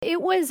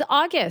was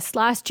August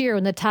last year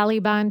when the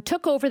Taliban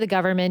took over the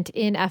government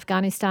in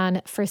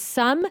Afghanistan. For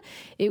some,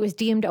 it was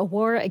deemed a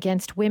war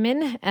against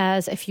women,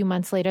 as a few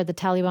months later, the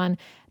Taliban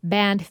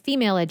banned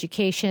female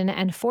education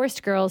and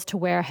forced girls to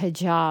wear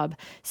hijab.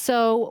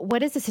 So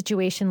what is the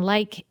situation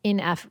like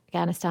in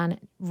Afghanistan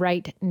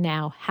right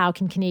now? How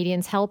can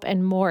Canadians help?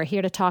 And more.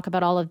 Here to talk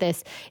about all of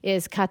this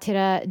is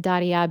Khatira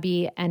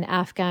Daryabi, an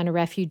Afghan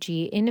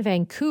refugee in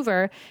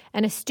Vancouver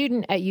and a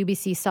student at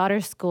UBC Sauder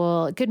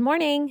School. Good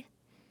morning.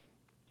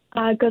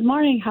 Good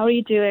morning. How are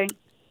you doing?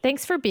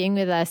 Thanks for being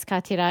with us,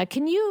 Khatira.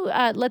 Can you,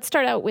 let's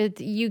start out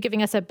with you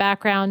giving us a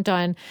background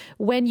on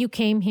when you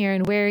came here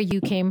and where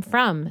you came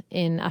from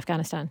in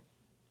Afghanistan.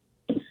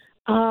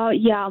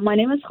 My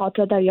name is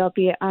Khatira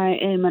Daryabi. I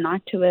am an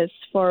activist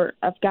for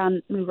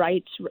Afghan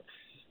rights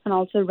and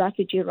also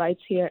refugee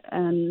rights here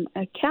in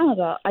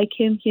Canada. I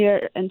came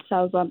here in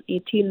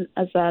 2018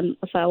 as an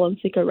asylum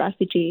seeker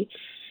refugee.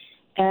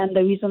 And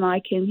the reason I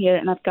came here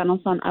in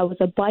Afghanistan, I was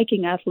a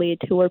biking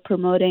athlete who were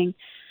promoting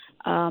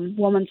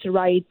women's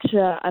rights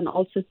and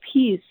also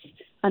peace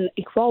and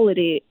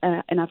equality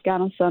in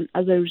Afghanistan.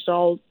 As a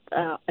result,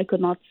 I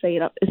could not stay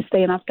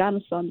in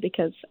Afghanistan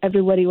because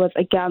everybody was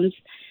against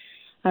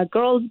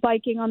girls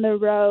biking on the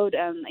road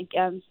and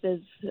against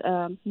this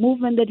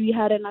movement that we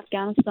had in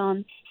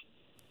Afghanistan.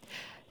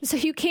 So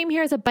you came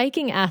here as a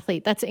biking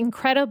athlete. That's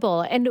incredible.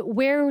 And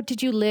where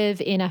did you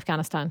live in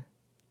Afghanistan?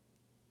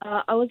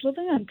 I was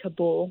living in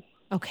Kabul.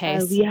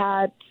 Okay. We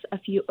had a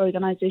few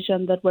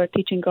organizations that were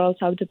teaching girls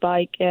how to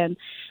bike, and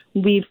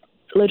we've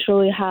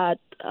literally had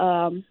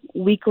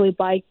weekly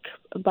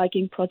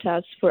biking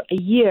protests for a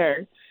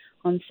year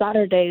on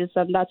Saturdays,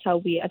 and that's how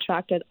we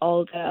attracted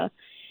all the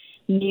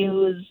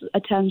news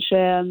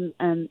attention,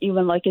 and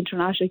even like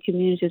international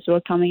communities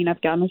were coming in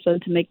Afghanistan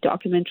to make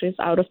documentaries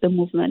out of the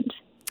movement.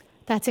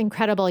 That's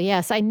incredible.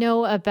 Yes, I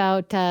know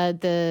about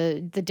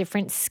the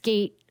different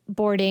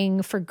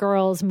skateboarding for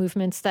girls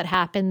movements that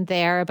happened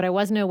there, but I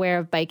wasn't aware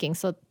of biking.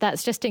 So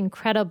that's just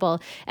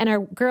incredible. And are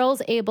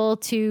girls able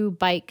to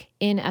bike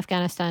in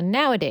Afghanistan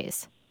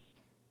nowadays?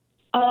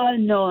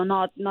 No,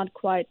 not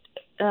quite.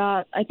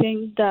 I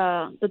think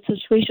the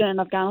situation in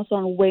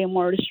Afghanistan is way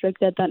more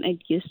restricted than it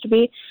used to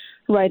be.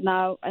 Right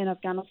now in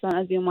Afghanistan,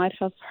 as you might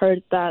have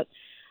heard, that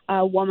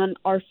women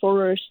are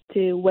forced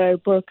to wear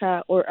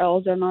burqa or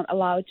else they're not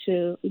allowed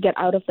to get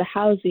out of the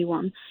house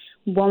even.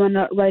 Women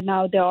right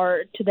now,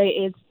 today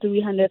it's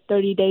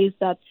 330 days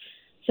that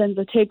since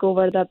the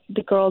takeover that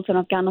the girls in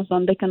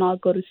Afghanistan, they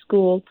cannot go to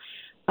school.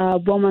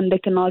 Women, they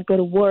cannot go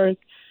to work.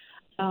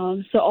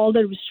 So all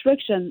the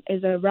restriction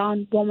is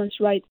around women's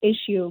rights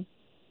issue.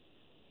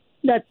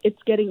 That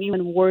it's getting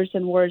even worse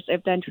and worse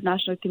if the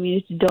international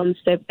community don't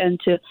step in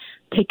to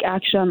take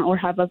action or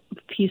have a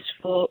peace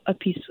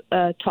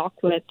talk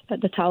with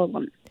the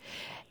Taliban.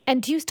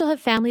 And do you still have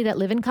family that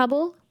live in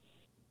Kabul?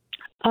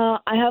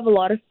 I have a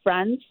lot of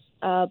friends,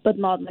 but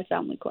not my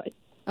family quite.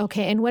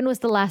 Okay, and when was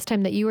the last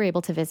time that you were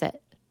able to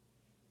visit?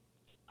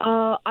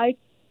 I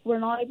were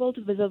not able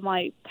to visit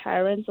my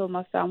parents or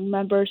my family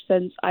members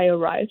since I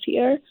arrived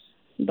here,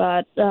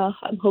 but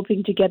I'm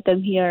hoping to get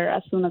them here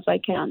as soon as I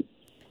can.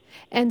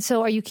 And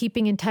so are you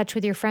keeping in touch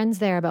with your friends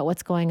there about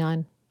what's going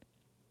on?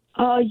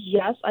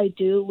 Yes, I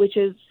do, which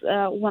is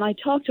when I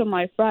talk to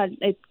my friend,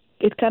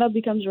 it kind of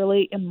becomes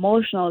really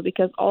emotional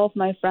because all of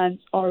my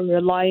friends are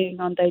relying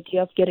on the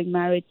idea of getting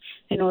married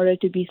in order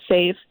to be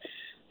safe.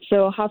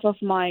 So half of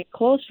my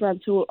close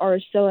friends who are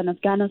still in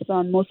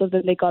Afghanistan, most of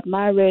them, they got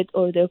married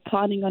or they're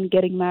planning on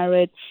getting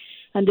married.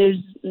 And there's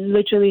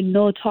literally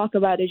no talk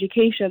about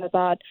education,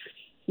 about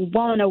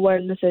women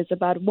awarenesses,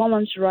 about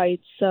women's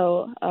rights.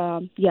 So,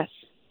 yes.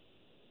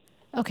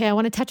 Okay, I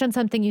want to touch on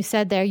something you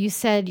said there. You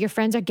said your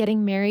friends are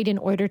getting married in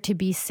order to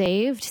be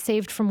saved.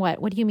 Saved from what?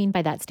 What do you mean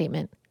by that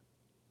statement?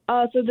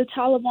 So the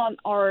Taliban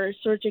are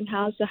searching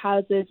house to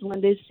houses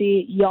when they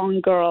see young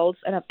girls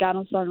in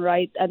Afghanistan,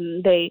 right?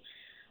 And they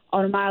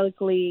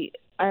automatically,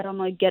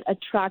 get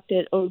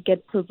attracted or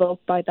get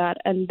provoked by that.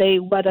 And they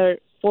whether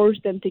force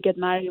them to get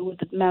married with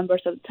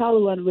members of the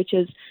Taliban, which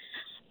is,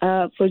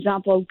 for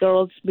example,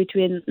 girls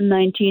between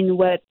 19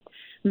 with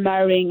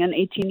marrying an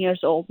 18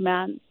 years old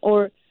man,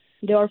 or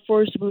they are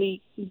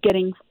forcibly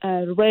getting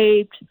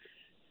raped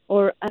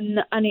or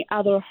any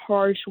other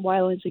harsh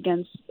violence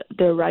against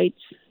their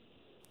rights.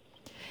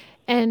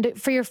 And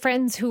for your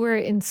friends who were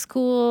in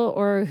school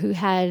or who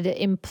had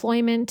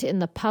employment in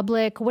the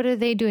public, what are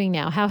they doing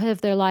now? How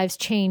have their lives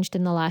changed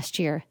in the last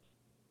year?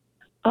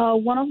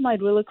 One of my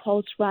really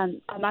close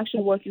friends, I'm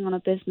actually working on a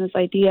business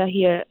idea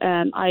here,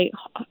 and I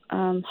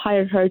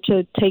hired her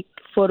to take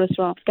photos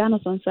from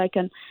Afghanistan so I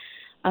can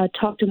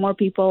talk to more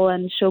people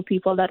and show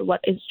people that what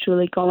is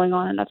truly going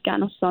on in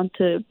Afghanistan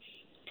to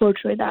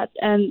portray that.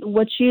 And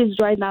what she is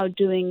right now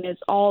doing is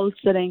all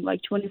sitting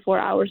like 24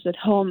 hours at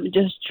home,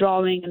 just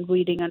drawing and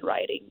reading and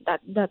writing.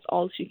 That's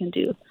all she can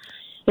do.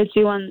 It's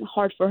even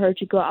hard for her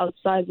to go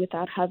outside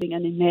without having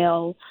an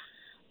email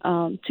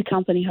to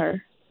accompany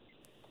her.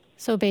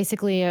 So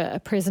basically a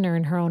prisoner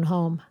in her own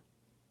home.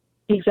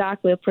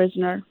 Exactly, a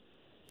prisoner.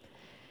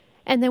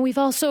 And then we've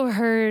also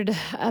heard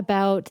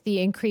about the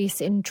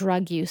increase in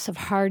drug use, of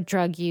hard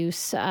drug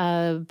use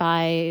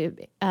by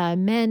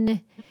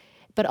men,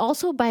 but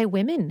also by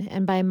women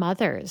and by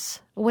mothers.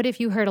 What have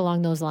you heard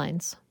along those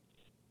lines?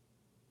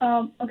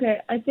 Okay,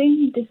 I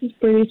think this is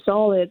pretty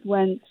solid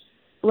when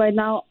right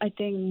now I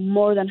think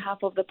more than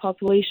half of the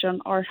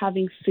population are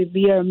having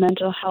severe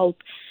mental health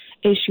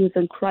issues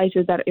and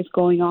crisis that is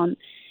going on,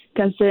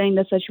 considering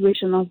the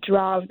situation of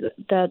drought,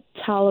 the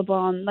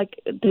Taliban, like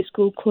the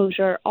school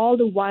closure, all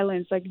the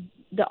violence, like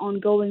the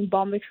ongoing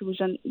bomb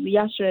explosion.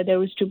 Yesterday there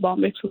was 2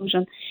 bomb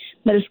explosions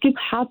that just keep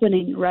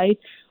happening, right?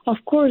 Of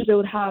course they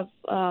would have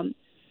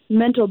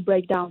mental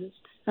breakdowns,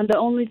 and the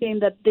only thing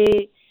that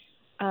they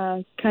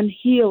can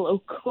heal or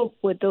cope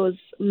with those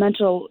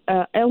mental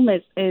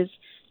illness is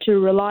to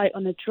rely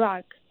on a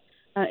drug.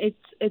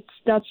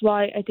 That's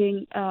why I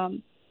think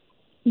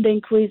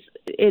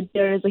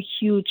there is a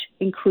huge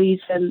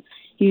increase in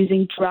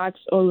using drugs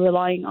or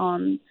relying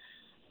on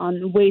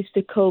ways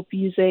to cope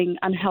using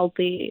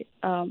unhealthy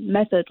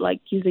method, like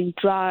using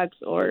drugs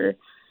or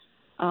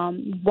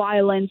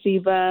violence,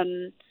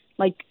 even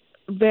like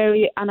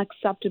very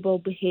unacceptable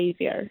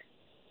behavior.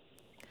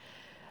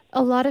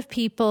 A lot of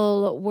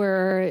people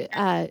were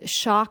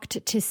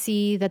shocked to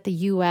see that the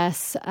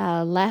U.S.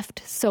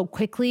 Left so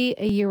quickly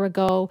a year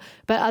ago,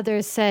 but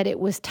others said it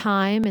was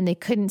time and they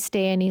couldn't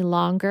stay any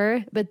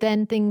longer. But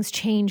then things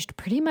changed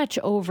pretty much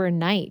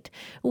overnight.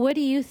 What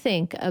do you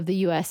think of the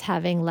U.S.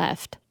 having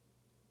left?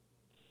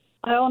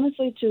 I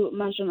honestly, to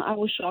mention, I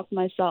was shocked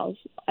myself.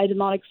 I did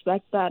not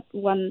expect that.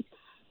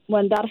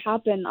 When that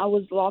happened, I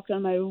was locked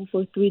in my room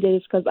for 3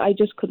 days because I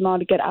just could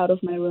not get out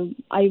of my room.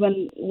 I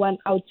even went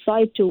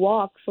outside to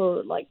walk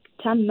for like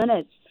 10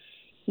 minutes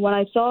when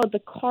I saw the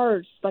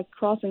cars like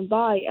crossing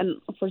by,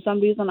 and for some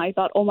reason I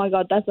thought, oh my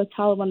God, that's the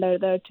Taliban, they're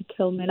there to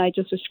kill me, and I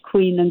just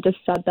screamed and just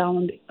sat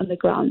down on the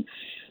ground.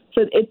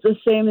 So it's the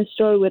same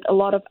story with a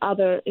lot of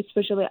other,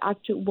 especially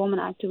women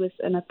activists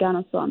in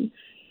Afghanistan.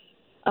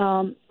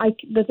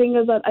 The thing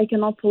is that I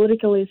cannot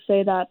politically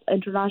say that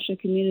international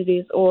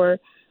communities or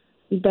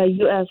the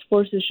U.S.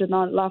 forces should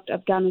not left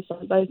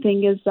Afghanistan. But the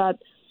thing is that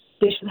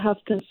they should have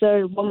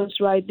considered women's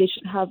rights. They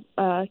should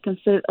have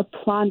considered a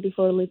plan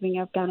before leaving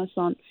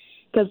Afghanistan,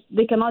 because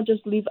they cannot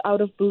just leave out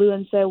of blue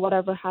and say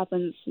whatever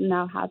happens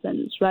now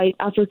happens, right?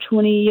 After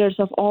 20 years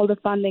of all the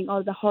funding,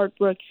 all the hard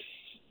work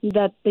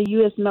that the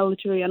U.S.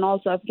 military and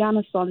also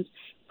Afghanistan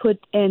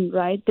put in,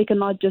 right? They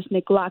cannot just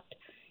neglect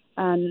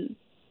and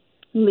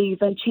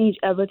leave and change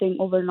everything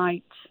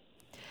overnight.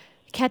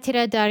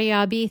 Katira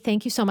Daryabi,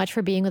 thank you so much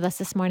for being with us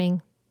this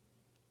morning.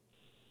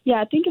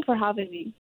 Yeah, thank you for having me.